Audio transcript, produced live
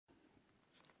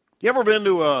You ever been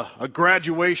to a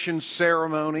graduation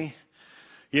ceremony?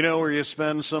 You know, where you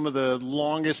spend some of the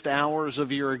longest hours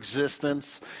of your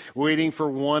existence waiting for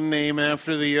one name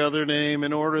after the other name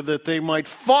in order that they might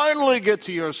finally get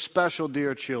to your special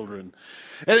dear children.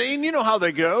 And you know how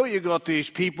they go. You got these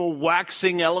people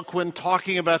waxing eloquent,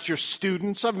 talking about your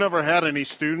students. I've never had any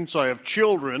students. I have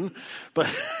children.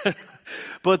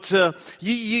 But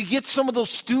you get some of those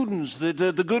students,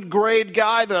 the good grade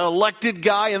guy, the elected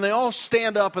guy, and they all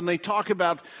stand up and they talk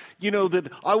about,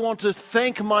 that I want to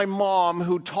thank my mom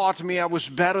who taught me I was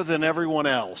better than everyone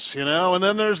else, And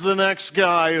then there's the next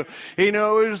guy,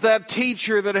 who's that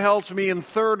teacher that helped me in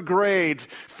third grade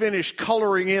finish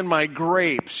coloring in my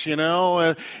grapes,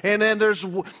 And then there's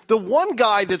the one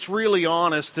guy that's really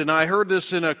honest, and I heard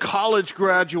this in a college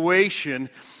graduation,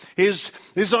 is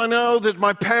I know that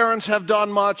my parents have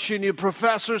done much and your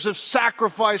professors have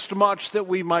sacrificed much that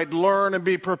we might learn and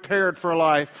be prepared for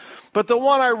life. But the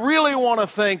one I really want to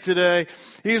thank today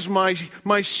is my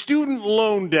student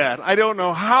loan debt. I don't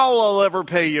know how I'll ever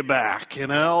pay you back,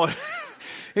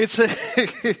 It's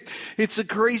a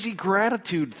crazy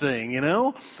gratitude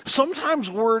thing, Sometimes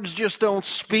words just don't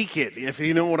speak it, if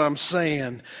you know what I'm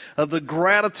saying, of the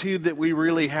gratitude that we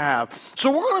really have. So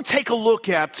we're going to take a look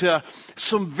at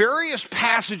some various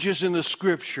passages in the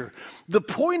Scripture. The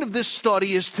point of this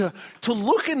study is to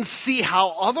look and see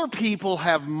how other people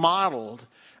have modeled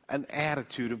an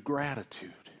attitude of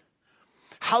gratitude,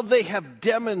 how they have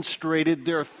demonstrated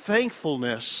their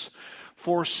thankfulness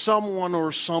for someone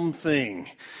or something.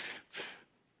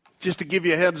 Just to give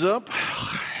you a heads up,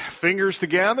 fingers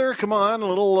together, come on, a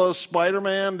little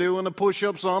Spider-Man doing the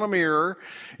push-ups on a mirror,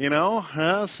 see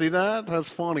that? That's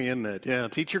funny, isn't it? Yeah,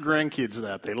 teach your grandkids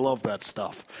that. They love that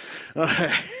stuff.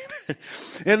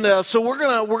 And so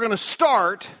we're gonna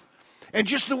start, and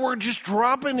we're just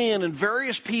dropping in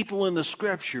various people in the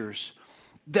Scriptures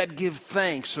that give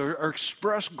thanks or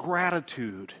express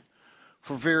gratitude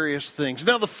for various things.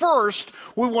 Now, the first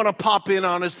we want to pop in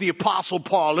on is the Apostle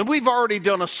Paul. And we've already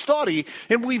done a study,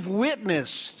 and we've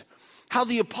witnessed how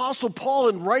the Apostle Paul,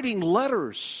 in writing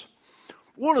letters,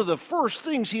 one of the first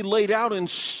things he laid out in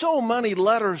so many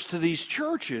letters to these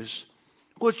churches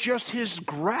was just his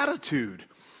gratitude.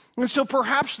 And so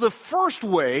perhaps the first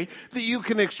way that you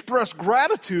can express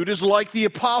gratitude is like the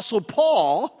Apostle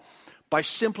Paul, by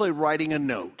simply writing a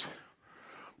note.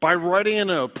 By writing a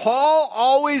note. Paul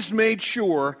always made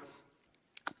sure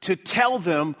to tell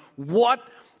them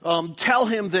tell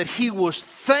him that he was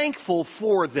thankful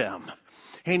for them.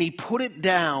 And he put it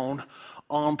down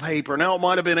on paper. Now, it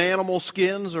might have been animal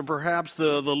skins or perhaps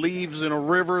the leaves in a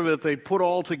river that they put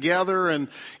all together and,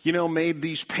 made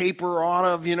these paper out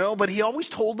of, but he always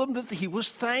told them that he was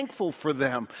thankful for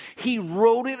them. He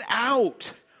wrote it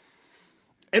out.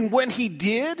 And when he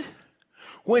did,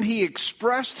 when he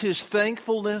expressed his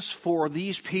thankfulness for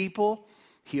these people,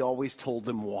 he always told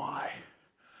them why.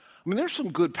 I mean, there's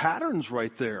some good patterns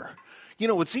right there.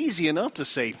 It's easy enough to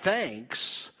say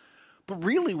thanks, but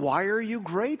really, why are you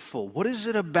grateful? What is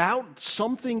it about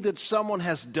something that someone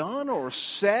has done or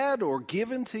said or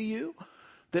given to you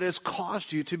that has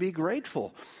caused you to be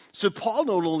grateful? So Paul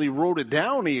not only wrote it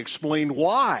down, he explained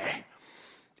why.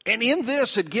 And in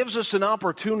this, it gives us an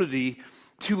opportunity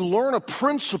to learn a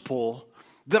principle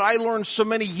that I learned so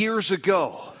many years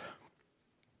ago.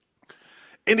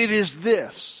 And it is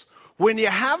this: when you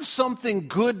have something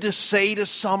good to say to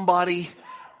somebody,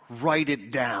 write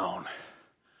it down.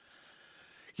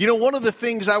 One of the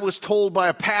things I was told by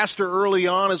a pastor early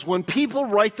on is when people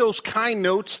write those kind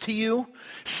notes to you,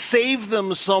 save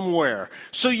them somewhere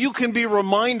so you can be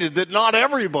reminded that not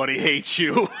everybody hates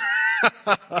you.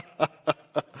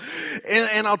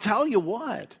 And I'll tell you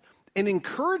what. An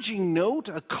encouraging note,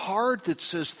 a card that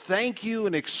says thank you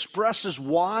and expresses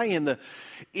why, it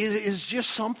is just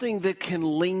something that can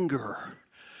linger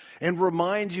and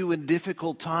remind you in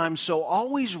difficult times. So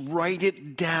always write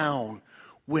it down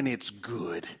when it's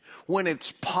good, when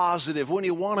it's positive, when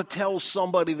you want to tell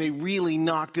somebody they really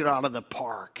knocked it out of the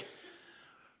park.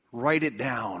 Write it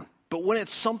down. But when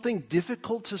it's something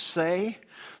difficult to say,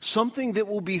 something that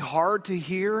will be hard to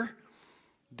hear,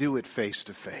 do it face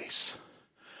to face.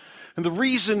 And the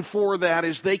reason for that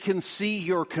is they can see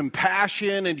your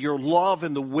compassion and your love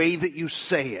in the way that you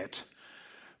say it.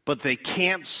 But they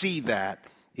can't see that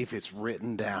if it's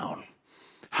written down.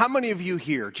 How many of you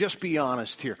here, just be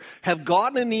honest here, have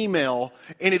gotten an email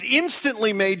and it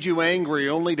instantly made you angry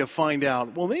only to find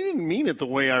out, well, they didn't mean it the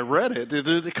way I read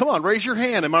it. Come on, raise your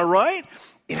hand. Am I right?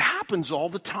 It happens all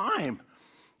the time.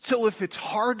 So if it's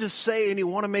hard to say and you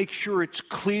want to make sure it's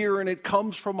clear and it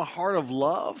comes from a heart of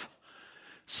love,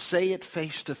 say it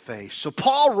face to face. So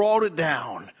Paul wrote it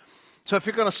down. So if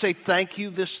you're going to say thank you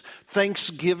this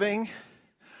Thanksgiving,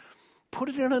 put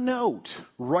it in a note.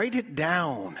 Write it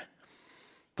down.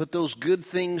 Put those good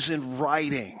things in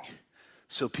writing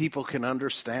so people can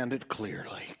understand it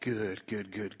clearly. Good,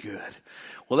 good, good, good.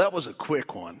 Well, that was a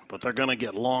quick one, but they're going to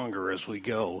get longer as we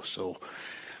go. So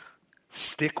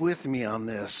stick with me on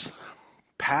this.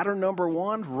 Pattern number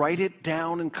 1, write it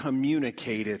down and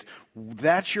communicate it.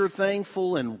 That's you're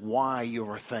thankful and why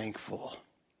you're thankful.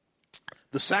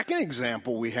 The second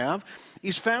example we have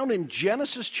is found in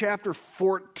Genesis chapter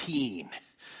 14.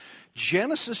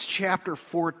 Genesis chapter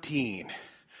 14.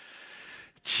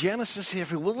 Genesis,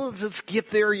 well, let's get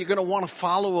there. You're going to want to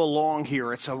follow along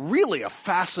here. It's really a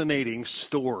fascinating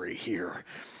story here,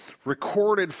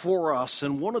 recorded for us,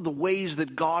 and one of the ways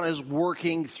that God is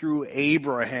working through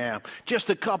Abraham. Just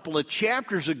a couple of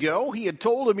chapters ago, he had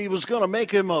told him he was going to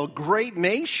make him a great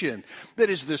nation, that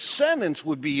his descendants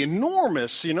would be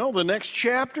enormous. You know, the next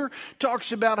chapter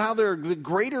talks about how they're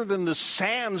greater than the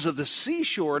sands of the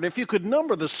seashore, and if you could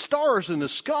number the stars in the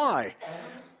sky,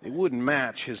 they wouldn't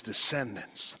match his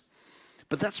descendants.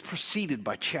 But that's preceded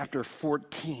by chapter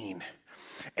 14.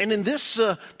 And in this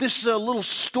little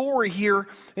story here,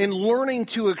 in learning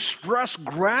to express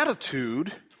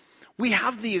gratitude, we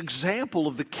have the example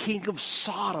of the king of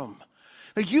Sodom.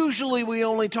 Now, usually we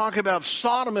only talk about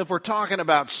Sodom if we're talking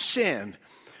about sin.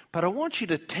 But I want you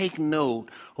to take note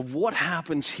of what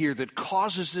happens here that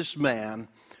causes this man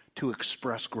to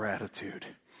express gratitude.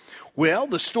 Well,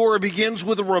 the story begins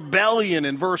with a rebellion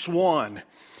in verse 1.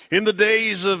 In the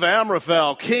days of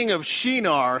Amraphel, king of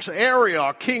Shinar,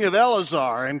 Arioch, king of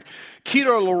Elazar, and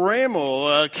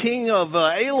Kedorlaomer, king of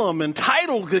Elam, and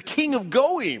Tidal, the king of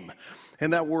Goim.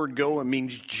 And that word Goim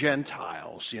means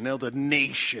Gentiles, the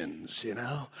nations,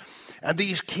 And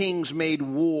these kings made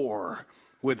war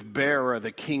with Bera,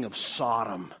 the king of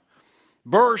Sodom.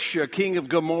 Bersha, king of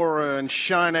Gomorrah, and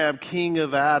Shinab, king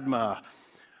of Admah.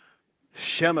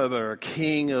 Shemeber,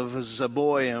 king of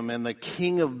Zeboim, and the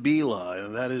king of Bela,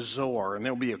 and that is Zoar. And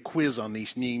there'll be a quiz on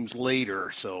these names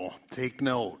later, so take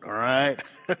note, all right?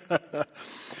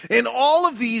 And all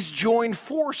of these joined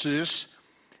forces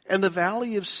in the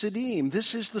valley of Siddim.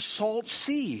 This is the Salt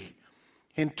Sea.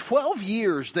 In 12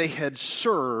 years they had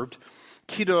served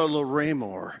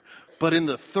Kedorlaomer, but in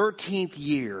the 13th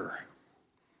year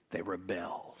they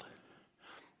rebelled.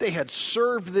 They had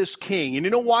served this king. And you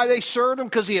know why they served him?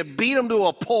 Because he had beat them to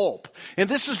a pulp. And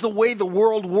this is the way the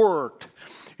world worked.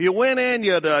 You went in,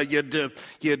 you'd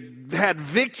had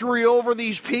victory over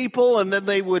these people, and then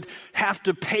they would have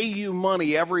to pay you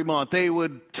money every month. They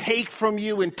would take from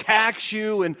you and tax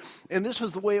you, and this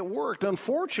was the way it worked.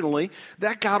 Unfortunately,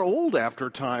 that got old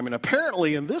after time, and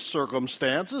apparently in this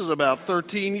circumstance is about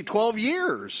 12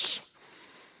 years.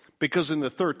 Because in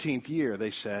the 13th year, they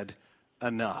said,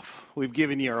 enough. We've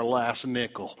given you our last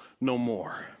nickel. No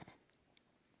more.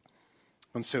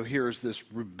 And so here's this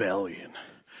rebellion.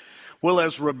 Well,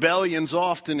 as rebellions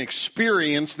often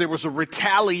experience, there was a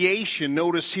retaliation.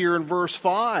 Notice here in verse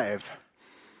 5.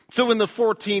 So in the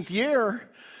 14th year,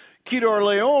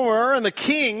 Kedorlaomer and the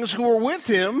kings who were with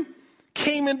him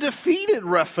came and defeated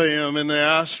Rephaim and the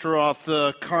Ashtaroth,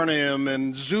 Karnaim,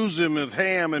 and Zuzim, and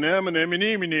Ham, and Eminem, and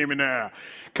Emenim.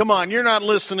 Come on, you're not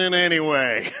listening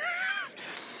anyway.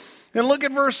 And look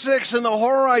at verse 6, and the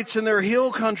Horites in their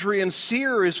hill country, and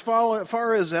Seir as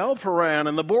far as El-Paran,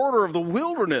 and the border of the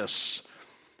wilderness.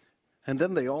 And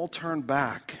then they all turned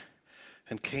back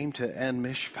and came to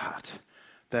En-Mishpat,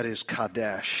 that is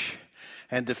Kadesh,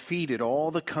 and defeated all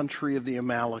the country of the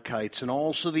Amalekites, and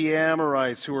also the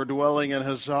Amorites who were dwelling in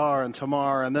Hazar and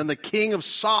Tamar, and then the king of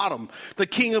Sodom, the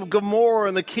king of Gomorrah,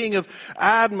 and the king of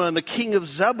Admah, and the king of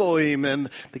Zeboim, and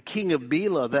the king of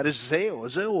Bela, that is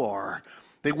Zoar.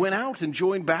 They went out and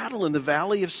joined battle in the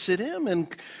valley of Siddim, and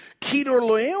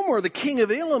Kedorlaomer, the king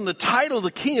of Elam, the Tidal,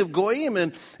 the king of Goim,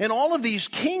 and all of these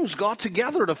kings got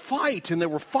together to fight, and there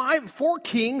were 4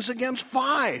 kings against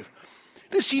 5.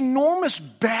 This enormous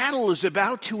battle is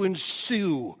about to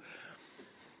ensue.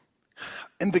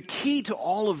 And the key to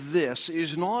all of this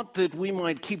is not that we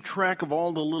might keep track of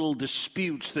all the little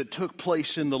disputes that took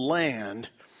place in the land.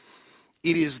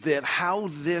 It is that how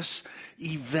this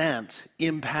event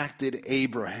impacted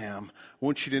Abraham. I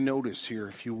want you to notice here,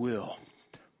 if you will.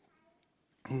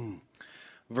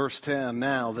 Verse 10,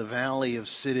 now the valley of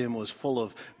Siddim was full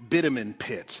of bitumen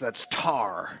pits, that's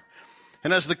tar.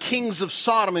 And as the kings of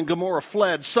Sodom and Gomorrah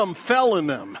fled, some fell in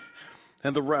them,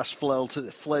 and the rest fled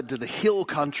to the hill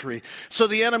country. So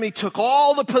the enemy took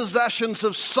all the possessions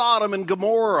of Sodom and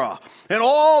Gomorrah and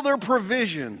all their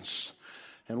provisions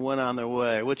and went on their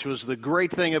way, which was the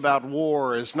great thing about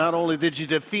war, is not only did you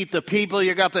defeat the people,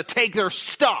 you got to take their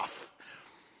stuff.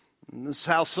 And this is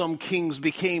how some kings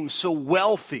became so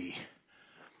wealthy.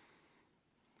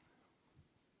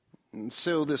 And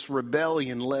so this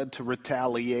rebellion led to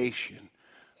retaliation,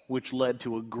 which led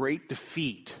to a great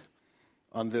defeat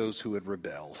on those who had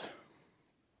rebelled.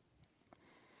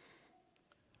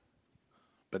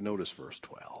 But notice verse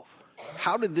 12.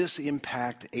 How did this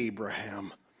impact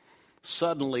Abraham?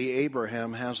 Suddenly,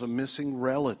 Abraham has a missing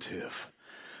relative.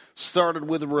 Started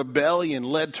with a rebellion,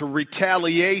 led to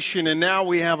retaliation, and now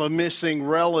we have a missing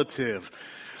relative.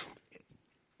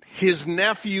 His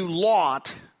nephew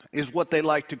Lot is what they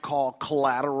like to call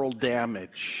collateral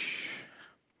damage.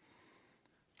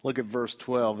 Look at verse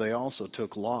 12. They also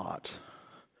took Lot,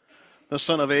 the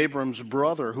son of Abram's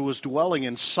brother, who was dwelling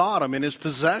in Sodom, in his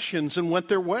possessions, and went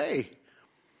their way.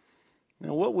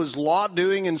 Now, what was Lot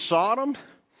doing in Sodom?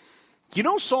 You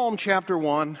know Psalm chapter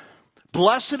 1?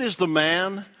 Blessed is the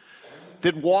man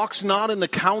that walks not in the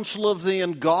counsel of the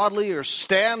ungodly, or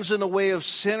stands in the way of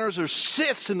sinners, or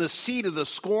sits in the seat of the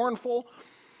scornful.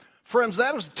 Friends,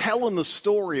 that is telling the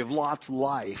story of Lot's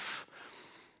life.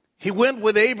 He went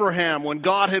with Abraham when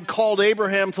God had called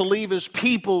Abraham to leave his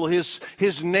people, his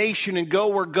nation, and go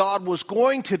where God was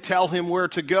going to tell him where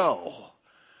to go.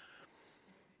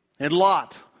 And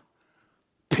Lot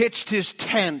pitched his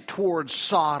tent towards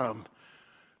Sodom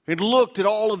and looked at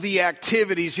all of the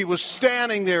activities. He was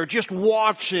standing there just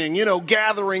watching,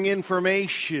 gathering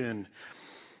information.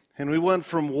 And we went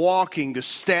from walking to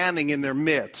standing in their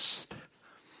midst.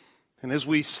 And as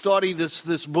we study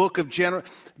this book of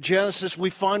Genesis, we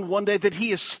find one day that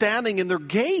he is standing in their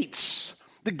gates.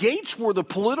 The gates were the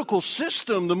political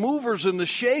system, the movers and the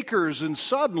shakers, and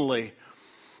suddenly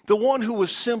the one who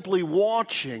was simply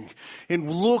watching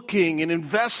and looking and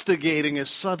investigating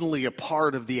is suddenly a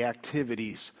part of the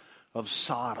activities of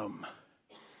Sodom.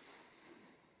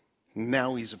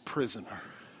 Now he's a prisoner.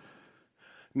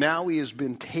 Now he has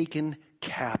been taken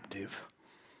captive.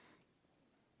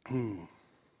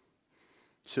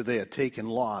 So they had taken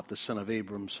Lot, the son of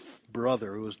Abram's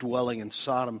brother, who was dwelling in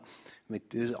Sodom. And they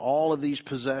did all of these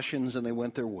possessions, and they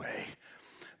went their way.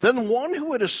 Then one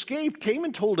who had escaped came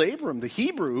and told Abram, the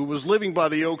Hebrew, who was living by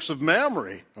the oaks of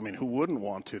Mamre. Who wouldn't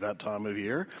want to that time of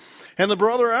year? And the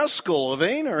brother Eshcol of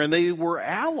Aner, and they were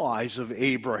allies of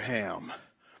Abraham.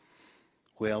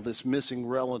 Well, this missing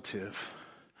relative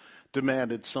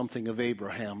demanded something of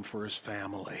Abraham for his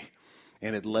family.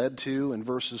 And it led to, in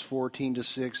verses 14 to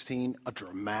 16, a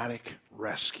dramatic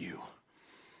rescue.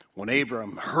 When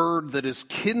Abram heard that his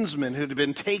kinsman had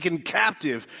been taken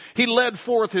captive, he led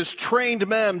forth his trained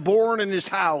men born in his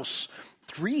house,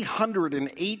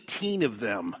 318 of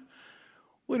them.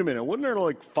 Wait a minute, wasn't there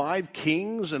like 5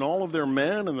 kings and all of their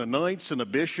men and the knights and the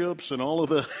bishops and all of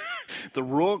the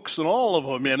rooks and all of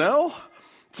them,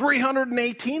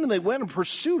 318, and they went in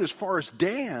pursuit as far as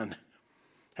Dan.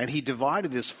 And he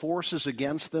divided his forces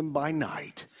against them by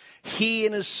night, he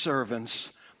and his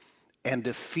servants, and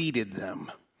defeated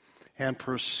them, and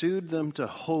pursued them to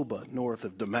Hobah, north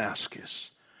of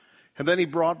Damascus. And then he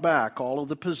brought back all of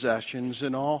the possessions,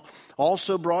 and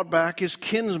also brought back his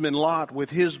kinsman Lot with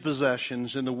his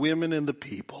possessions, and the women and the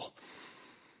people.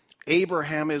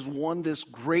 Abraham has won this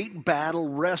great battle,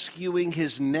 rescuing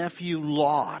his nephew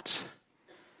Lot.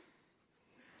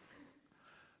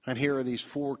 And here are these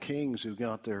 4 kings who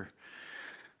got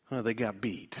they got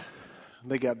beat.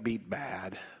 They got beat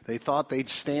bad. They thought they'd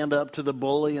stand up to the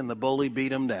bully, and the bully beat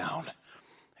them down.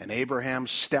 And Abraham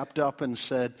stepped up and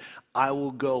said, I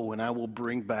will go and I will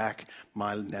bring back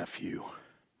my nephew.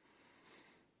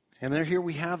 And then here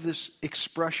we have this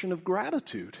expression of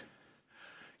gratitude.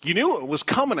 You knew it was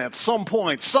coming at some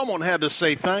point. Someone had to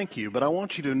say thank you. But I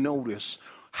want you to notice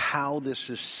how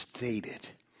this is stated.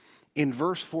 In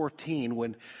verse 14,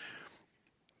 when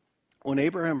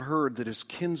Abraham heard that his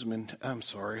kinsman,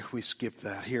 we skipped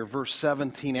that here. Verse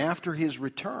 17, after his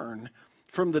return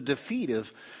from the defeat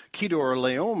of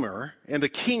Kedorlaomer and the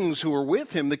kings who were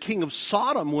with him, the king of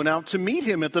Sodom went out to meet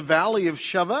him at the valley of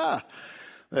Shaveh,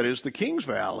 that is the king's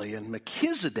valley, and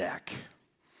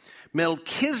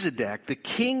Melchizedek, the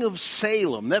king of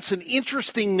Salem. That's an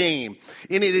interesting name,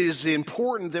 and it is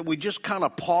important that we just kind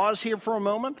of pause here for a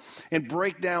moment and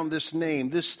break down this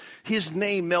name. His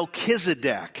name,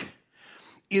 Melchizedek,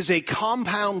 is a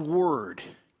compound word.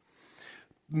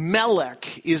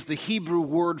 Melech is the Hebrew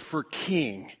word for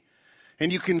king, and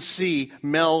you can see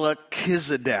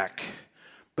Melchizedek.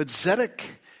 But Zedek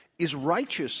is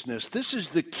righteousness. This is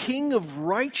the king of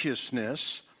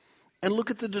righteousness. And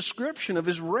look at the description of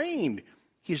his reign.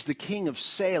 He's the king of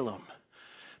Salem.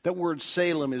 That word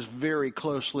Salem is very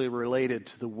closely related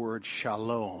to the word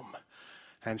shalom.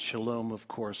 And shalom, of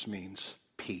course, means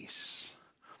peace.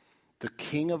 the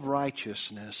King of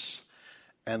righteousness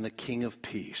and the King of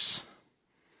peace.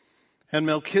 And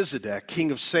Melchizedek,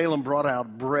 king of Salem, brought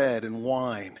out bread and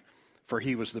wine, for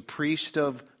he was the priest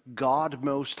of God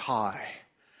Most High.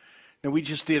 Now, we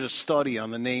just did a study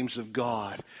on the names of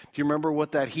God. Do you remember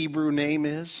what that Hebrew name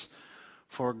is?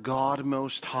 For God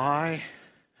Most High,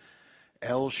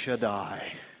 El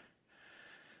Shaddai.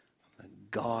 The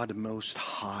God Most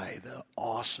High, the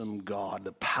awesome God,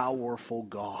 the powerful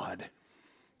God.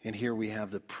 And here we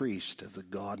have the priest of the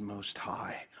God Most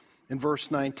High. And verse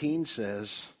 19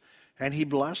 says, and he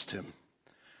blessed him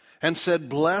and said,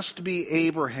 blessed be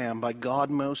Abraham by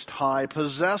God Most High,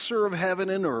 possessor of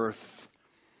heaven and earth.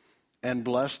 And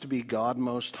blessed be God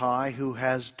Most High, who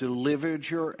has delivered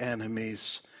your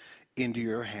enemies into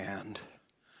your hand.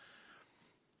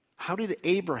 How did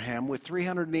Abraham, with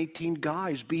 318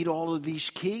 guys, beat all of these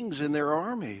kings and their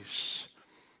armies?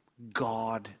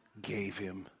 God gave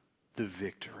him the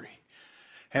victory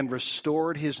and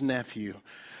restored his nephew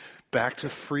back to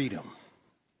freedom.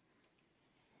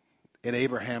 And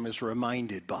Abraham is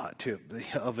reminded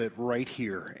of it right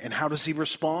here. And how does he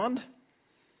respond?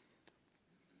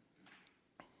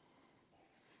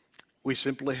 We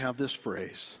simply have this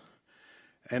phrase,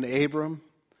 and Abram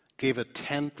gave a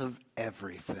tenth of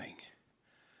everything.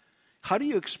 How do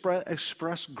you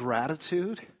express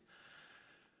gratitude?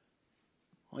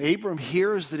 Well, Abram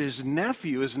hears that his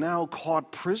nephew is now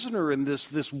caught prisoner in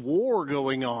this war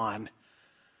going on.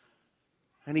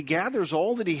 And he gathers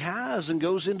all that he has and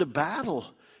goes into battle.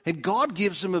 And God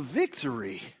gives him a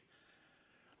victory.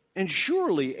 And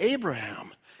surely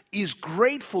Abraham is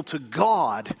grateful to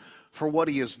God for what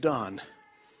he has done.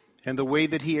 And the way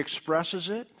that he expresses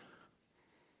it,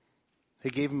 he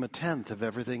gave him a tenth of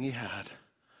everything he had.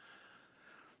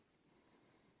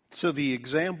 So the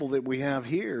example that we have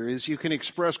here is you can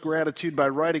express gratitude by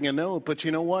writing a note, but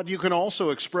you know what? You can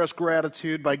also express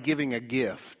gratitude by giving a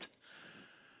gift.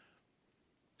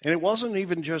 And it wasn't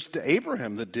even just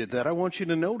Abraham that did that. I want you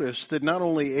to notice that not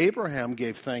only Abraham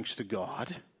gave thanks to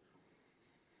God.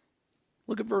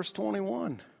 Look at verse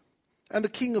 21. And the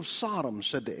king of Sodom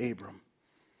said to Abram,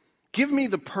 give me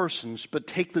the persons, but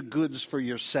take the goods for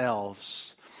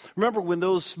yourselves. Remember, when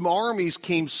those armies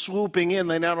came swooping in,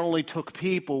 they not only took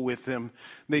people with them,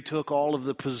 they took all of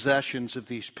the possessions of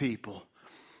these people.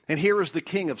 And here is the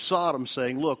king of Sodom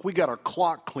saying, look, we got our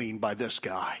clock cleaned by this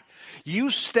guy. You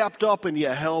stepped up and you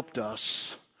helped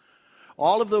us.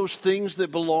 All of those things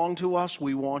that belong to us,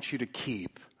 we want you to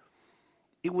keep.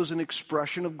 It was an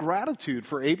expression of gratitude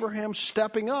for Abraham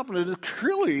stepping up. And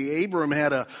clearly, Abraham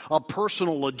had a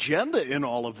personal agenda in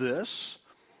all of this.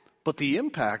 But the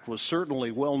impact was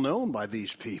certainly well known by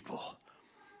these people.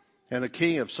 And the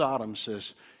king of Sodom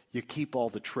says, you keep all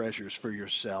the treasures for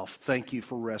yourself. Thank you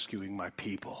for rescuing my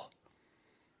people.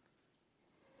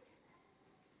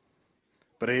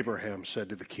 But Abraham said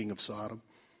to the king of Sodom,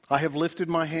 I have lifted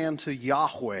my hand to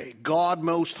Yahweh, God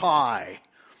Most High,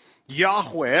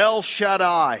 Yahweh, El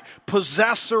Shaddai,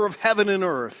 possessor of heaven and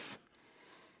earth,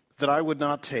 that I would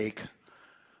not take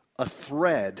a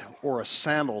thread or a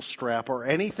sandal strap or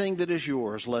anything that is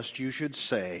yours, lest you should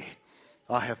say,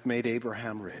 I have made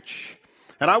Abraham rich.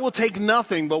 And I will take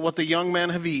nothing but what the young men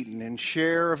have eaten and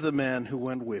share of the men who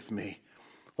went with me.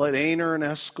 Let Aner and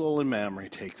Eshcol and Mamre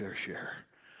take their share.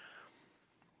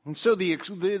 And so the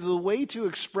way to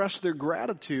express their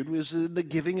gratitude was the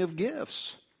giving of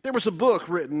gifts. There was a book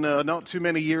written not too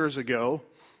many years ago,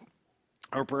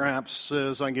 or perhaps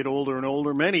as I get older and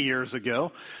older, many years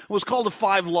ago. It was called The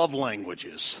 5 Love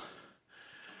Languages.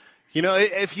 You know,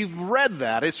 if you've read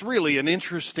that, it's really an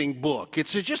interesting book.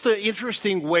 It's just an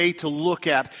interesting way to look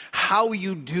at how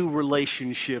you do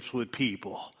relationships with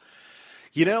people.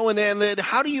 You know, and then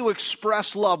how do you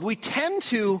express love? We tend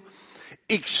to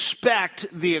expect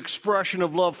the expression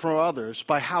of love from others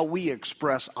by how we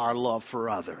express our love for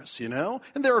others, you know?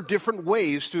 And there are different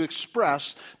ways to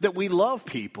express that we love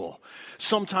people.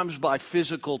 Sometimes by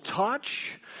physical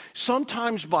touch,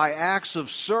 sometimes by acts of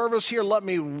service. Here, let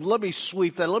me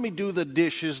sweep that. Let me do the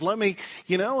dishes. Let me,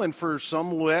 you know, and for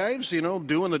some wives, you know,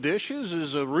 doing the dishes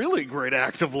is a really great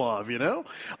act of love, you know.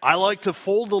 I like to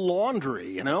fold the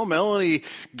laundry, you know. Melanie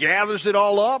gathers it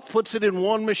all up, puts it in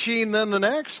one machine, then the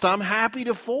next. I'm happy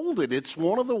to fold it. It's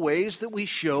one of the ways that we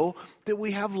show that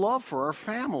we have love for our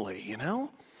family, you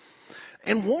know.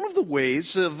 And one of the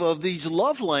ways of these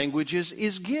love languages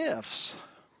is gifts.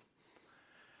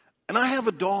 And I have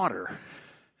a daughter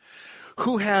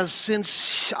who has,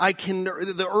 since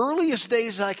the earliest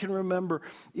days I can remember,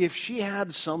 if she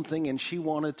had something and she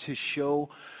wanted to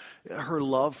show her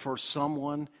love for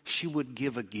someone, she would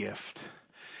give a gift.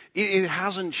 It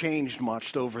hasn't changed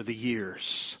much over the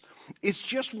years. It's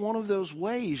just one of those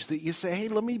ways that you say, hey,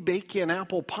 let me bake you an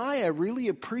apple pie. I really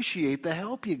appreciate the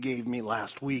help you gave me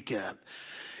last weekend.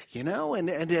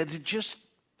 And just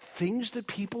things that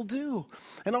people do.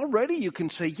 And already you can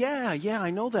say, yeah, I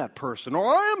know that person, or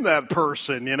I am that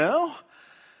person,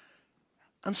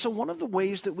 And so one of the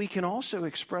ways that we can also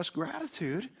express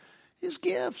gratitude is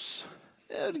gifts.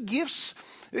 Gifts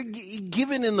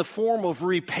given in the form of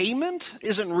repayment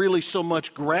isn't really so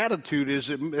much gratitude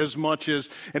as much as,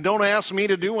 and don't ask me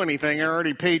to do anything, I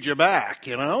already paid you back,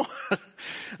 I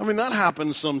mean, that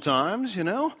happens sometimes,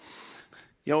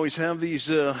 You always have these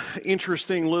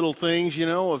interesting little things,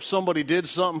 if somebody did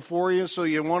something for you, so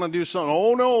you want to do something.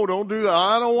 Oh, no, don't do that.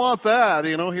 I don't want that.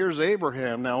 Here's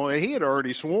Abraham. Now, he had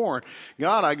already sworn,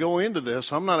 God, I go into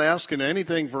this. I'm not asking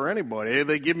anything for anybody. If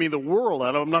they give me the world,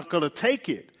 I'm not going to take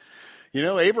it.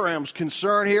 Abraham's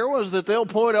concern here was that they'll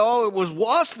point, it was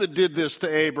us that did this to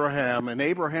Abraham. And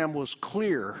Abraham was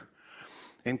clear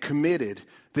and committed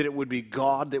that it would be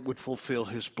God that would fulfill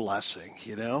his blessing,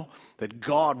 that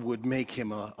God would make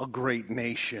him a great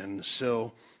nation.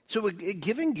 So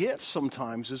giving gifts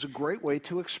sometimes is a great way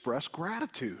to express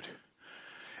gratitude.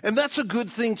 And that's a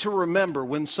good thing to remember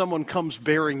when someone comes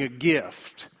bearing a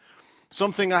gift.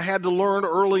 Something I had to learn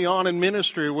early on in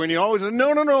ministry when you always say,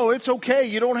 no, it's okay.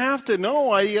 You don't have to.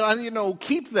 No, I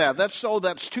keep that.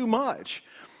 That's too much.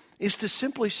 Is to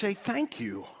simply say thank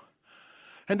you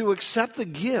and to accept the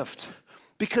gift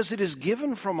because it is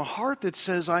given from a heart that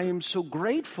says, I am so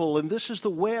grateful and this is the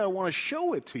way I want to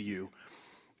show it to you.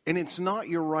 And it's not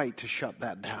your right to shut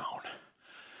that down.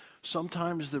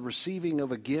 Sometimes the receiving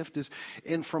of a gift is,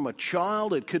 and from a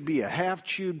child, it could be a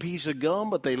half-chewed piece of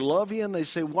gum, but they love you and they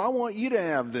say, well, I want you to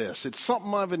have this. It's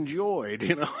something I've enjoyed,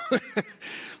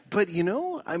 But,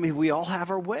 we all have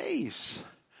our ways.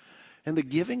 And the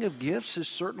giving of gifts is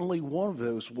certainly one of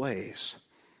those ways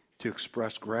to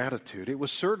express gratitude. It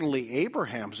was certainly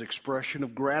Abraham's expression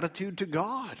of gratitude to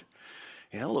God.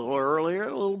 A little earlier,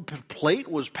 a little plate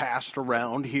was passed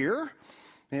around here.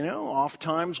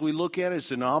 Oftentimes we look at it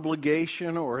as an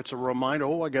obligation or it's a reminder,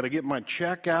 I got to get my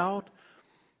check out.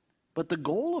 But the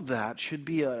goal of that should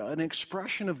be an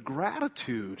expression of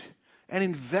gratitude and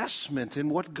investment in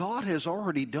what God has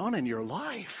already done in your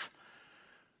life.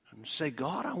 And say,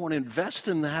 God, I want to invest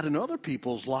in that in other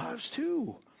people's lives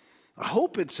too. I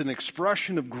hope it's an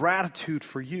expression of gratitude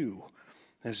for you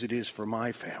as it is for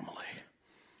my family.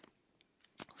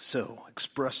 So,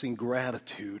 expressing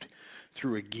gratitude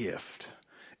through a gift.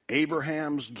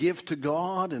 Abraham's gift to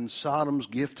God and Sodom's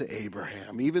gift to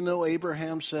Abraham. Even though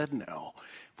Abraham said no,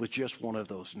 it was just one of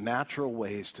those natural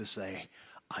ways to say,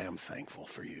 I am thankful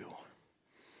for you.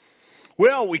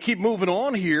 Well, we keep moving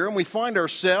on here and we find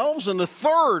ourselves in the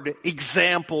third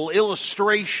example,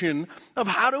 illustration of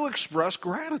how to express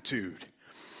gratitude.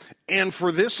 And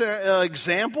for this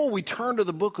example, we turn to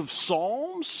the book of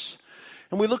Psalms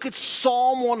and we look at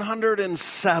Psalm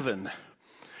 107.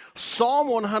 Psalm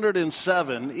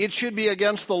 107, it should be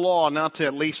against the law not to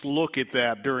at least look at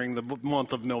that during the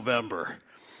month of November.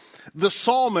 The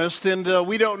psalmist, and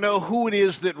we don't know who it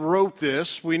is that wrote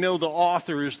this. We know the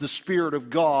author is the Spirit of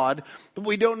God, but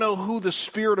we don't know who the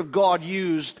Spirit of God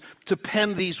used to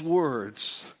pen these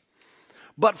words.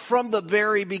 But from the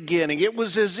very beginning, it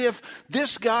was as if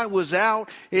this guy was out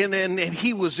and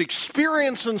he was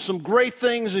experiencing some great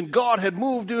things and God had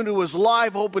moved into his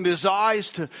life, opened his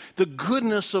eyes to the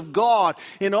goodness of God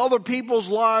in other people's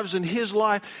lives and his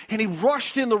life. And he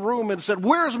rushed in the room and said,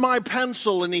 where's my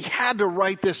pencil? And he had to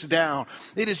write this down.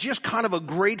 It is just kind of a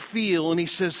great feel. And he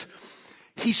says,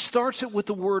 he starts it with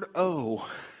the word, oh.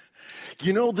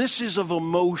 This is of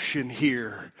emotion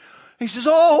here. He says,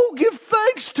 give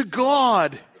thanks to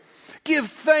God. Give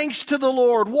thanks to the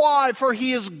Lord. Why? For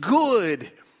he is good,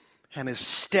 and his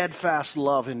steadfast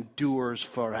love endures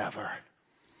forever.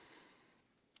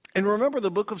 And remember,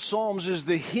 the book of Psalms is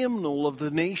the hymnal of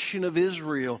the nation of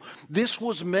Israel. This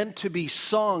was meant to be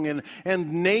sung,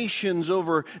 and nations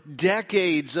over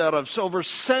decades, over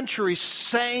centuries,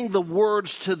 sang the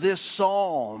words to this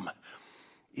psalm.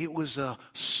 It was a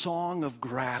song of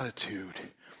gratitude.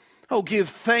 Give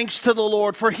thanks to the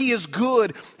Lord, for he is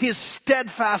good. His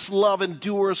steadfast love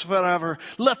endures forever.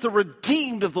 Let the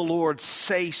redeemed of the Lord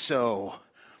say so,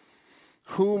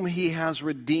 whom he has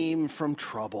redeemed from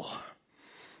trouble.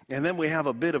 And then we have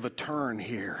a bit of a turn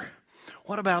here.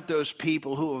 What about those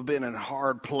people who have been in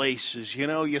hard places?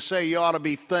 You say you ought to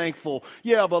be thankful.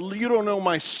 Yeah, but you don't know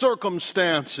my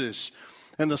circumstances.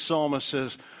 And the psalmist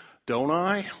says, don't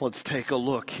I? Let's take a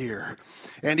look here.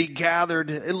 And he gathered,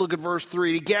 and look at verse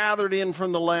 3, he gathered in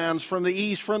from the lands, from the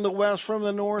east, from the west, from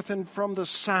the north, and from the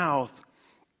south.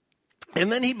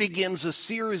 And then he begins a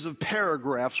series of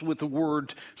paragraphs with the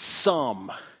word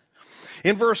some.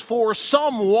 In verse 4,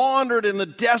 some wandered in the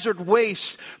desert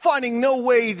waste, finding no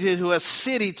way to a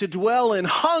city to dwell in,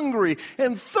 hungry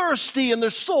and thirsty, and their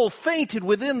soul fainted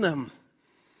within them.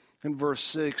 And verse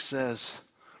 6 says,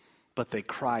 but they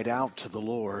cried out to the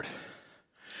Lord.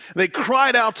 They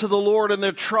cried out to the Lord in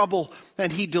their trouble,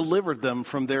 and he delivered them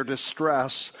from their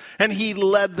distress. And he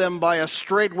led them by a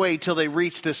straight way till they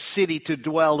reached a city to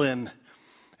dwell in.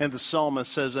 And the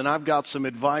psalmist says, and I've got some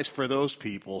advice for those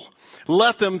people.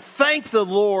 Let them thank the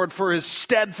Lord for his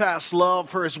steadfast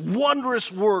love, for his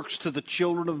wondrous works to the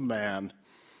children of man.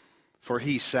 For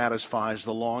he satisfies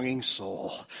the longing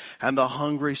soul, and the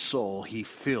hungry soul he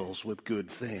fills with good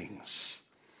things.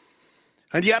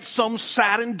 And yet some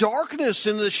sat in darkness,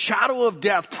 in the shadow of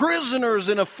death, prisoners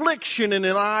in affliction and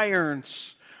in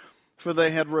irons. For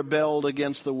they had rebelled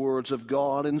against the words of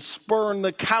God and spurned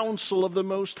the counsel of the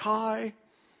Most High.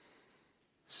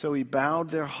 So he bowed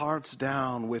their hearts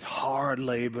down with hard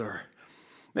labor.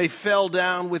 They fell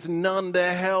down with none to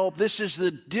help. This is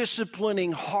the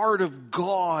disciplining heart of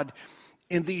God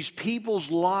in these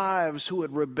people's lives who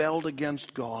had rebelled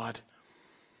against God.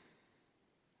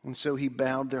 And so he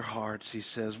bowed their hearts, he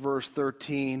says, verse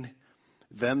 13,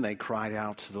 then they cried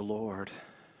out to the Lord.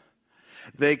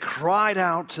 They cried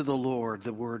out to the Lord,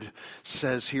 the word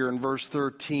says here in verse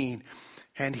 13,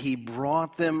 and he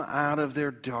brought them out of their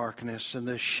darkness and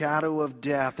the shadow of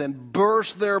death and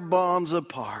burst their bonds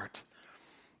apart.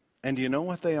 And you know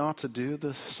what they ought to do,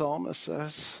 the psalmist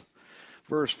says?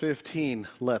 Verse 15,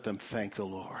 let them thank the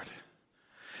Lord.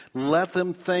 Let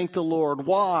them thank the Lord.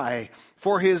 Why?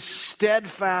 For his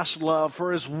steadfast love,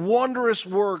 for his wondrous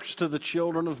works to the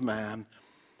children of man.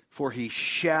 For he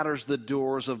shatters the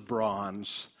doors of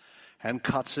bronze and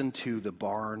cuts in two the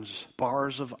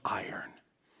bars of iron.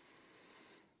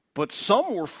 But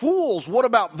some were fools. What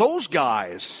about those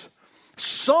guys?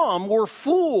 Some were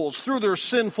fools through their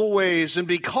sinful ways, and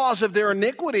because of their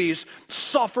iniquities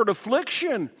suffered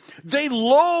affliction. They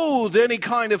loathed any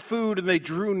kind of food, and they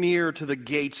drew near to the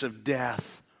gates of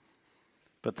death.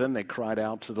 But then they cried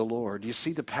out to the Lord. You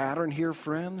see the pattern here,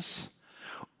 friends?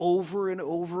 Over and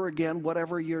over again,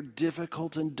 whatever your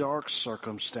difficult and dark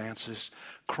circumstances,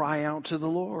 cry out to the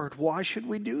Lord. Why should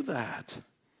we do that?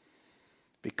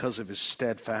 Because of his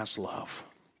steadfast love.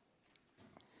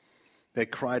 They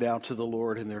cried out to the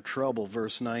Lord in their trouble,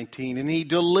 verse 19, and he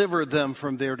delivered them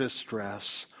from their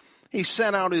distress. He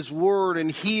sent out his word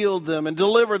and healed them and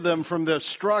delivered them from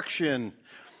destruction.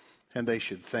 And they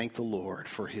should thank the Lord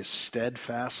for his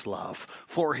steadfast love,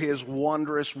 for his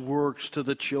wondrous works to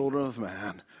the children of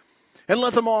man. And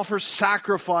let them offer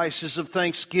sacrifices of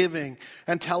thanksgiving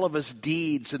and tell of his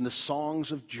deeds in the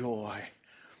songs of joy.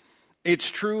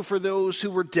 It's true for those who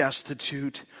were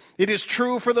destitute. It is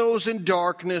true for those in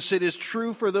darkness. It is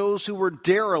true for those who were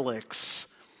derelicts.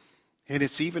 And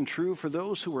it's even true for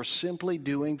those who are simply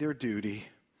doing their duty.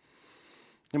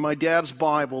 In my dad's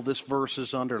Bible, this verse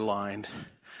is underlined.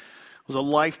 It was a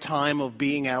lifetime of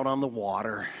being out on the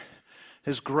water.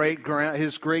 His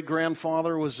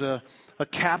great-grandfather was a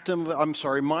captain.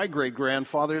 My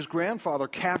great-grandfather, his grandfather,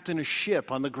 captained a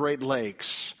ship on the Great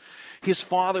Lakes. His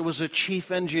father was a chief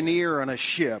engineer on a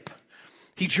ship.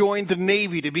 He joined the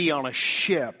Navy to be on a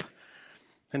ship.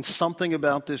 And something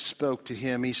about this spoke to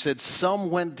him. He said, some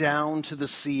went down to the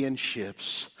sea in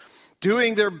ships,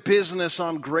 doing their business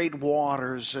on great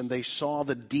waters, and they saw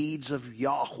the deeds of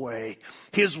Yahweh,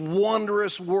 his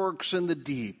wondrous works in the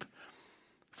deep.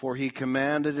 For he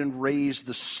commanded and raised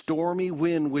the stormy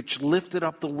wind which lifted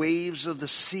up the waves of the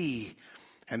sea,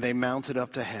 and they mounted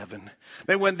up to heaven.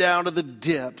 They went down to the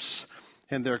depths,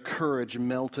 and their courage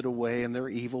melted away in their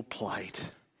evil plight.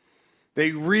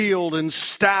 They reeled and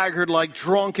staggered like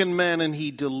drunken men, and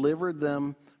he delivered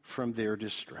them from their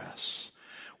distress.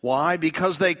 Why?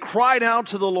 Because they cried out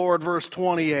to the Lord, verse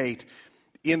 28,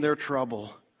 in their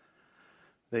trouble.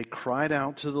 They cried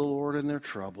out to the Lord in their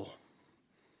trouble,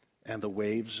 and the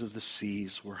waves of the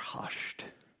seas were hushed.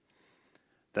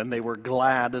 Then they were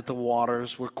glad that the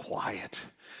waters were quiet,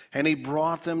 and he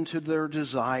brought them to their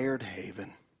desired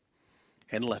haven.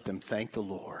 And let them thank the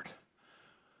Lord.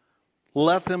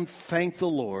 Let them thank the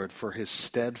Lord for his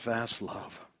steadfast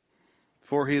love,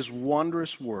 for his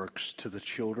wondrous works to the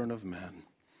children of men.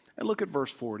 And look at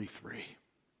verse 43.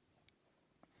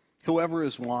 Whoever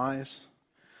is wise,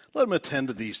 let him attend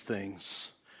to these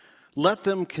things. Let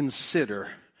them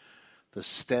consider the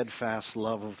steadfast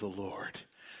love of the Lord.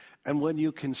 And when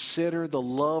you consider the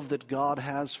love that God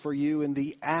has for you and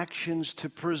the actions to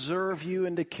preserve you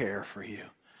and to care for you,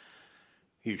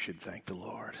 you should thank the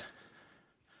Lord.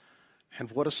 And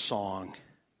what a song.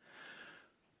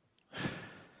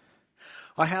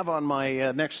 I have on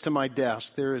my next to my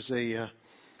desk, there is a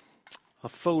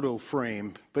photo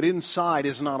frame, but inside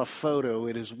is not a photo.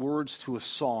 It is words to a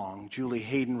song Julie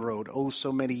Hayden wrote, oh,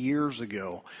 so many years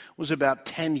ago. It was about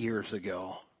 10 years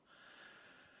ago.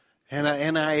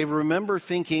 And I remember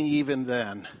thinking even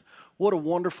then, what a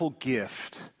wonderful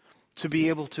gift to be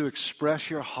able to express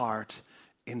your heart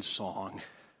in song.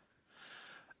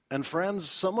 And friends,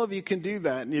 some of you can do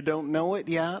that and you don't know it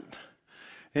yet.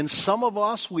 And some of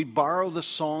us, we borrow the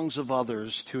songs of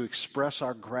others to express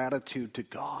our gratitude to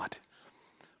God.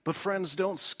 But friends,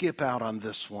 don't skip out on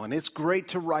this one. It's great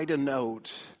to write a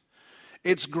note.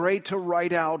 It's great to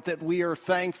write out that we are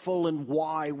thankful and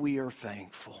why we are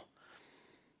thankful.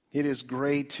 It is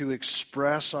great to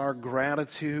express our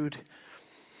gratitude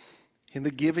in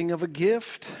the giving of a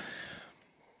gift,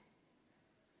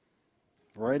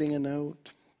 writing a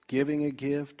note, giving a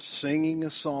gift, singing a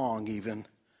song even.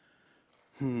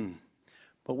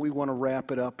 But we want to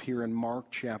wrap it up here in Mark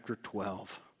chapter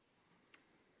 12.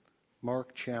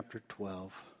 Mark chapter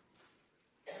 12.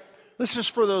 This is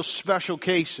for those special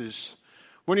cases.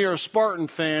 When you're a Spartan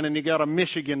fan and you got a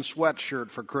Michigan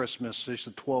sweatshirt for Christmas as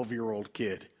a 12-year-old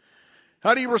kid.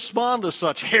 How do you respond to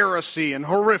such heresy and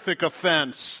horrific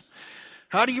offense?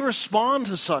 How do you respond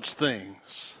to such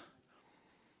things?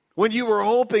 When you were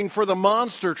hoping for the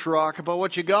monster truck, but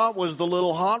what you got was the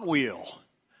little Hot Wheel.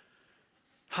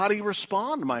 How do you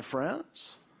respond, my friends?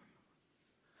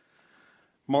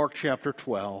 Mark chapter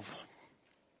 12.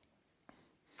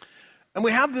 And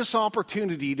we have this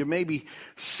opportunity to maybe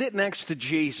sit next to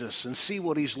Jesus and see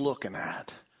what he's looking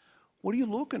at. What are you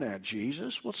looking at,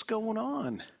 Jesus? What's going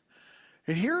on?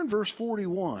 And here in verse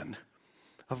 41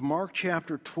 of Mark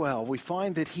chapter 12, we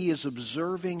find that he is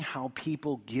observing how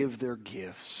people give their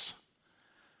gifts.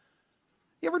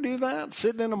 You ever do that?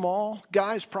 Sitting in a mall?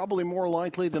 Guys probably more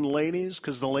likely than ladies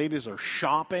because the ladies are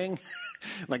shopping.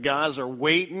 The guys are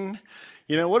waiting.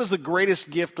 You know, what is the greatest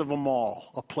gift of them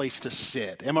all? A place to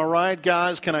sit. Am I right,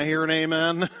 guys? Can I hear an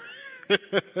amen?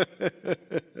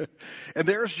 And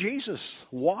there's Jesus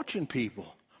watching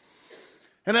people.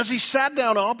 And as he sat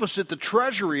down opposite the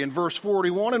treasury in verse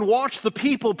 41 and watched the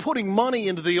people putting money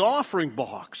into the offering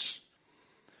box,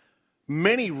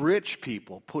 many rich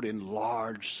people put in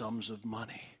large sums of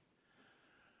money.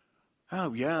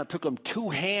 Oh, yeah, it took them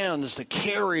 2 hands to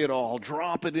carry it all,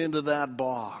 drop it into that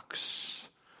box.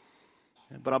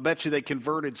 But I'll bet you they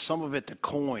converted some of it to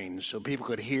coins so people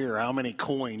could hear how many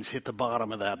coins hit the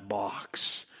bottom of that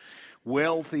box.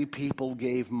 Wealthy people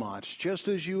gave much, just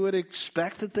as you would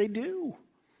expect that they do.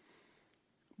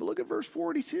 But look at verse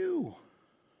 42.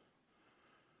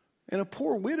 And a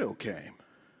poor widow came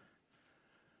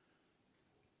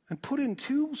and put in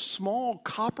 2 small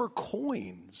copper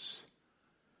coins.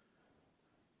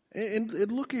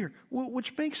 And look here,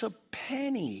 which makes a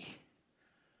penny.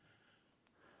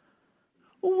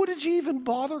 Well, what did you even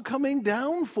bother coming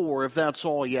down for if that's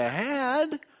all you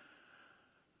had?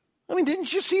 I mean,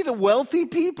 didn't you see the wealthy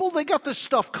people? They got this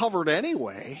stuff covered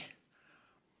anyway.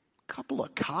 A couple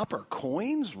of copper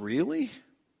coins, really?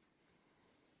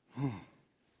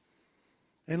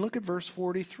 And look at verse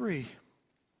 43.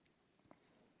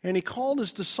 And he called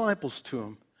his disciples to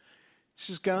him. He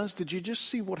says, guys, did you just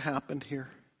see what happened here?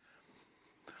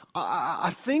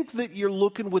 I think that you're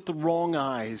looking with the wrong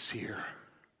eyes here.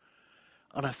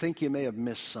 And I think you may have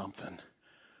missed something.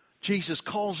 Jesus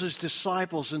calls his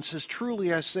disciples and says,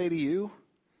 truly I say to you,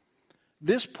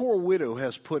 this poor widow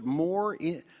has put more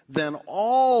in than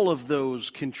all of those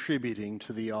contributing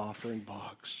to the offering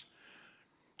box.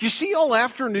 You see all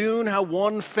afternoon how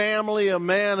one family, a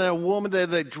man and a woman,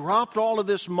 they dropped all of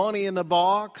this money in the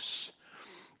box?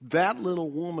 That little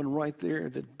woman right there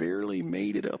that barely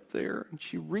made it up there, and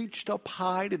she reached up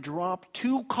high to drop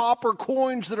 2 copper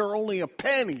coins that are only a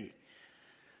penny.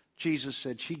 Jesus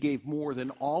said she gave more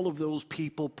than all of those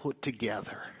people put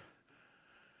together.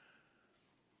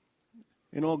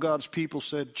 And all God's people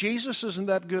said, Jesus isn't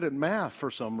that good at math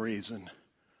for some reason.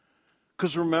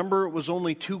 Because remember, it was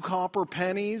only 2 copper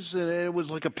pennies, and it was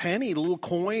like a penny, little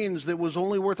coins that was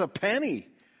only worth a penny.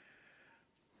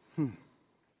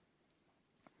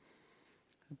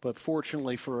 But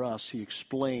fortunately for us, he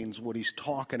explains what he's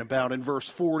talking about in verse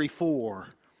 44.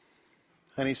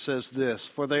 And he says this,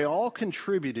 for they all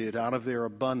contributed out of their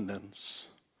abundance,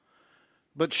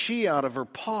 but she out of her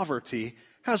poverty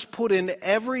has put in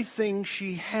everything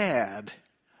she had,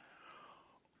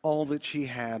 all that she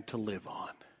had to live on.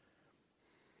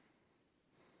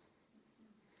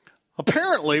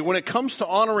 Apparently, when it comes to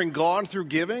honoring God through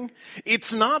giving,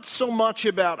 it's not so much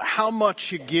about how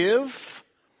much you give,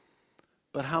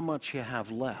 but how much you have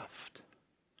left.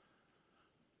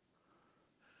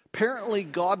 Apparently,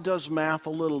 God does math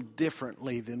a little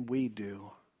differently than we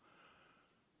do.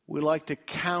 We like to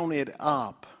count it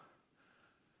up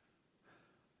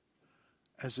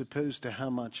as opposed to how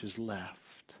much is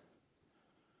left.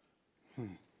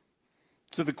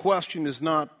 So the question is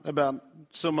not about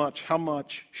so much how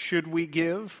much should we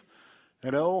give,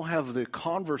 and oh, have the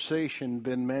conversation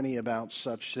been many about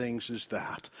such things as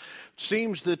that. It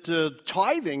seems that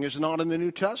tithing is not in the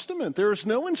New Testament. There is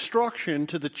no instruction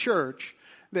to the church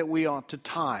that we ought to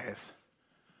tithe.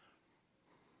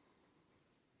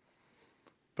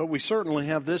 But we certainly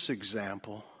have this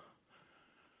example.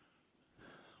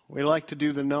 We like to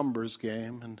do the numbers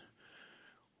game, and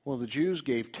well, the Jews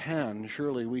gave 10,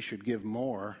 surely we should give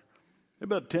more.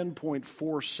 About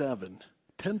 10.47.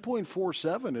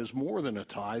 10.47 is more than a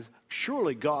tithe.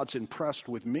 Surely God's impressed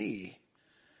with me.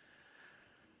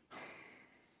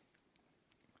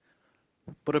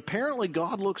 But apparently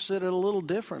God looks at it a little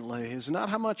differently. It's not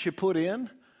how much you put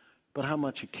in, but how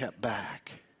much you kept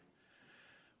back.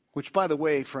 Which, by the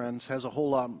way, friends, has a whole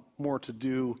lot more to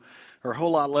do, or a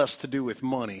whole lot less to do with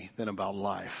money than about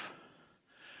life.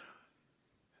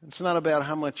 It's not about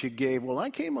how much you gave. Well, I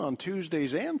came on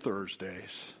Tuesdays and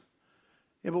Thursdays.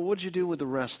 Yeah, but what did you do with the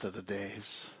rest of the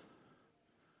days?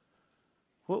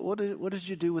 What did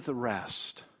you do with the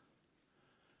rest?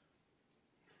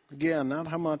 Again, not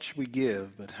how much we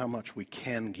give, but how much we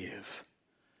can give.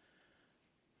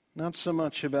 Not so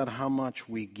much about how much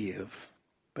we give,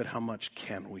 but how much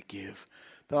can we give?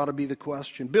 That ought to be the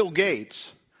question. Bill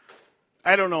Gates,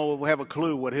 I don't know, have a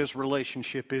clue what his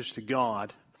relationship is to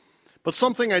God. But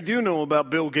something I do know about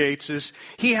Bill Gates is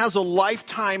he has a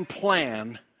lifetime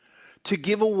plan to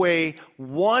give away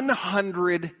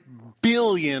 $100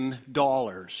 billion.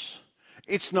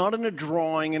 It's not in a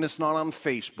drawing and it's not on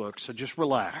Facebook, so just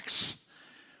relax.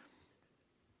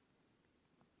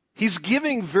 He's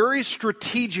giving very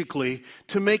strategically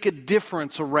to make a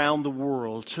difference around the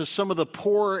world, to some of the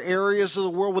poorer areas of the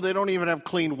world where they don't even have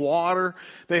clean water,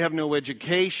 they have no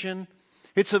education.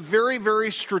 It's a very, very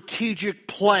strategic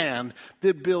plan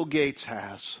that Bill Gates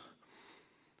has.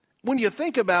 When you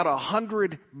think about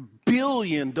 $100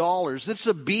 billion, that's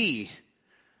a B.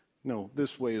 No,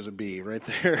 this way is a B right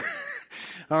there.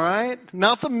 All right?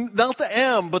 Not the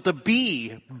M, but the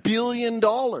B, $1 billion.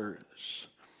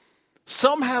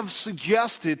 Some have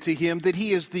suggested to him that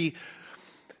he is the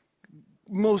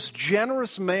most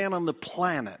generous man on the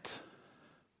planet.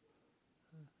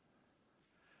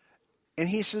 And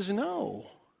he says, no,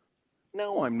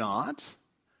 I'm not.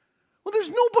 Well, there's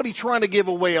nobody trying to give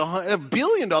away $1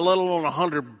 billion, let alone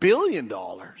 $100 billion.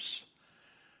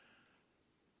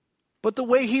 But the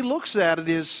way he looks at it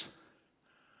is,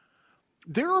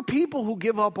 there are people who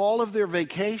give up all of their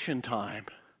vacation time,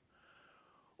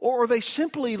 or they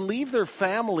simply leave their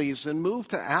families and move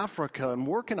to Africa and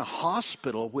work in a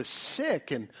hospital with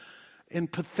sick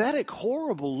and pathetic,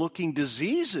 horrible-looking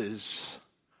diseases.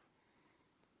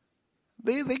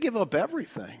 They give up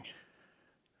everything.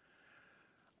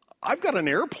 I've got an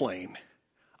airplane.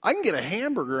 I can get a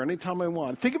hamburger anytime I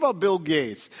want. Think about Bill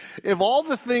Gates. If all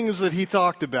the things that he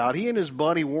talked about, he and his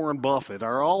buddy Warren Buffett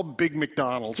are all big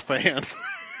McDonald's fans.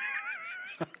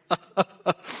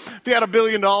 If you had $1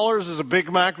 billion as a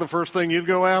Big Mac, the first thing you'd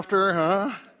go after,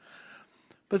 huh?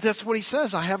 But that's what he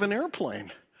says. I have an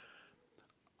airplane.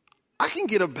 I can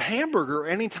get a hamburger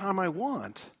anytime I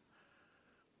want.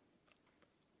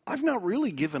 I've not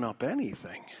really given up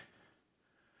anything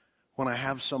when I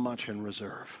have so much in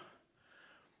reserve.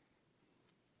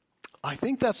 I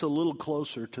think that's a little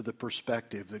closer to the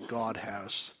perspective that God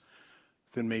has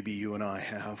than maybe you and I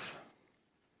have.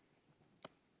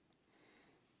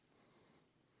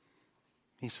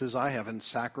 He says, I haven't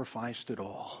sacrificed it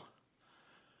all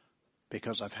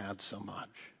because I've had so much.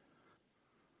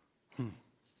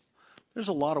 There's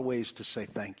a lot of ways to say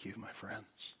thank you, my friends.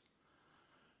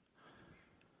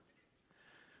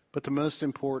 But the most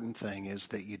important thing is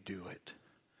that you do it.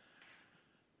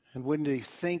 And when you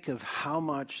think of how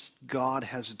much God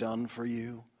has done for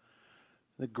you,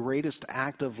 the greatest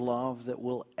act of love that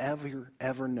we'll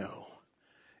ever know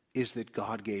is that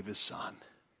God gave his Son.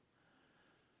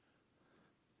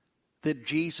 That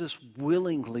Jesus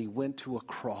willingly went to a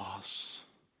cross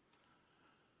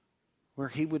where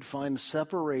he would find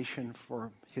separation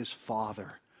from his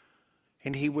Father.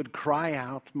 And he would cry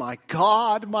out, my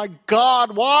God,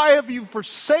 why have you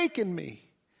forsaken me?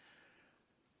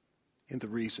 And the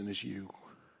reason is you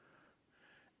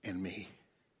and me.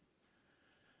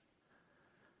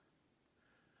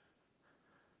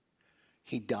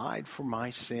 He died for my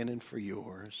sin and for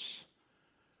yours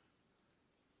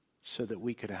so that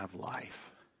we could have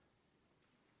life.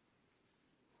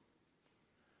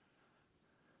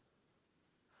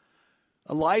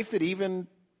 A life that even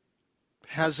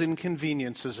has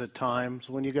inconveniences at times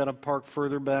when you got to park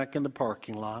further back in the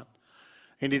parking lot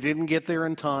and you didn't get there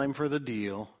in time for the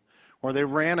deal, or they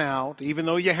ran out even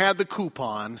though you had the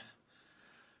coupon.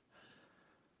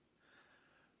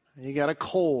 You got a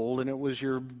cold and it was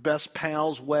your best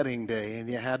pal's wedding day and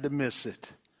you had to miss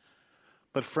it.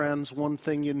 But friends, one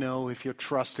thing you know if you're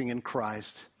trusting in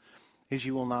Christ is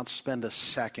you will not spend a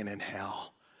second in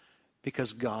hell,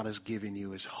 because God has given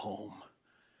you his home,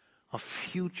 a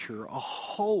future, a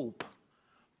hope.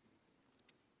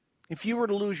 If you were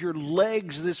to lose your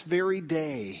legs this very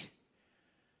day,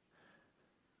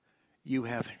 you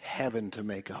have heaven to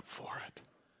make up for it.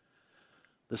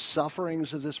 The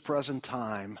sufferings of this present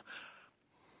time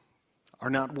are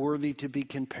not worthy to be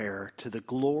compared to the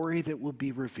glory that will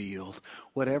be revealed,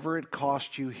 whatever it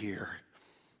cost you here.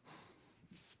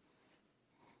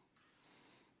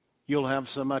 You'll have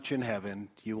so much in heaven,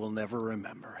 you will never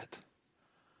remember it.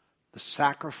 The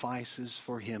sacrifices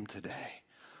for him today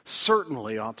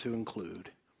certainly ought to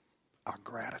include our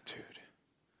gratitude.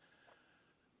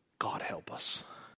 God help us.